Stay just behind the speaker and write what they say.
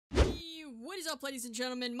What is up, ladies and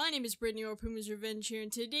gentlemen? My name is Brittany, or Puma's Revenge here,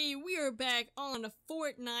 and today we are back on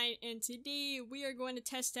Fortnite, and today we are going to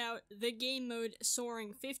test out the game mode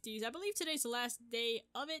Soaring 50's. I believe today's the last day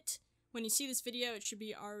of it. When you see this video, it should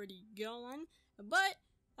be already gone, but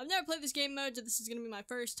I've never played this game mode, so this is going to be my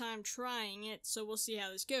first time trying it, so we'll see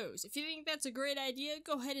how this goes. If you think that's a great idea,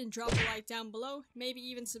 go ahead and drop a like down below, maybe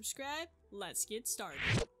even subscribe. Let's get started.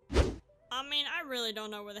 I mean, I really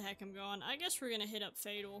don't know where the heck I'm going. I guess we're gonna hit up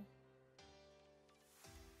Fatal.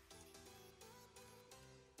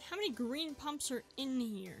 How many green pumps are in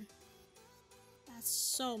here? That's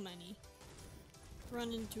so many.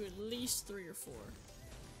 Run into at least 3 or 4.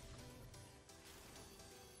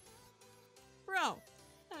 Bro, I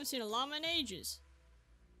haven't seen a llama in ages.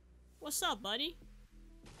 What's up, buddy?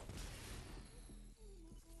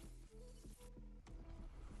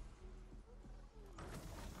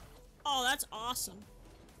 Oh, that's awesome.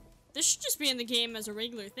 This should just be in the game as a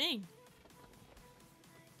regular thing.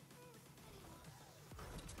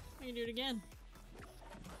 I can do it again.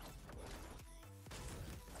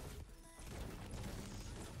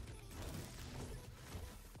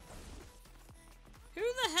 Who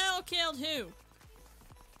the hell killed who?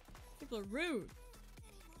 People are rude.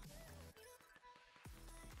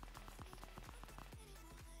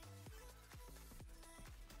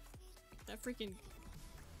 That freaking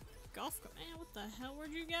golf cart. Man, what the hell?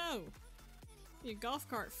 Where'd you go? Your golf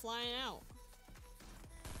cart flying out.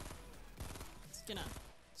 It's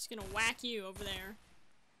gonna whack you over there.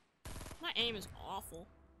 My aim is awful.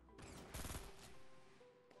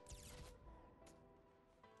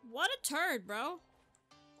 What a turd, bro.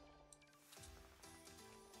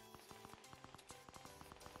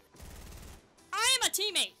 I am a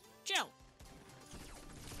teammate. Chill.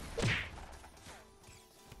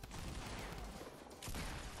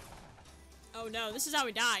 Oh no, this is how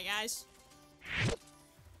we die, guys.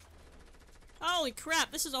 Holy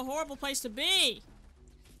crap, this is a horrible place to be.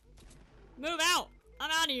 Move out. I'm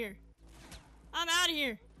out of here. I'm out of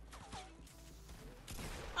here.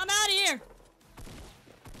 I'm out of here.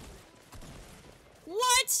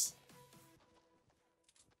 What?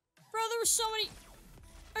 Bro, there's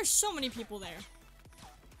so many people there.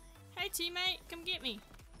 Hey teammate, come get me.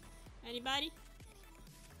 Anybody?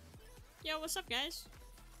 Yo, what's up, guys?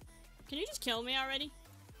 Can you just kill me already?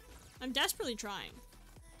 I'm desperately trying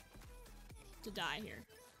to die here.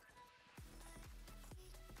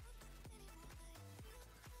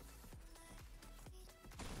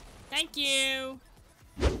 Thank you!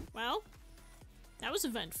 Well, that was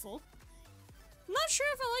eventful. I'm not sure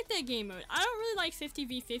if I like that game mode. I don't really like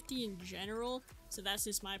 50v50 in general, so that's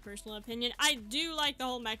just my personal opinion. I do like the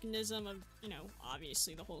whole mechanism of, you know,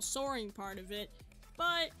 obviously the whole soaring part of it,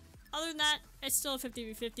 but other than that, it's still a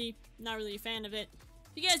 50v50. Not really a fan of it.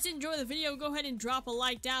 If you guys did enjoy the video, go ahead and drop a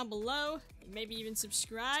like down below, and maybe even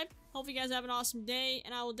subscribe. Hope you guys have an awesome day,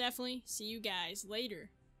 and I will definitely see you guys later.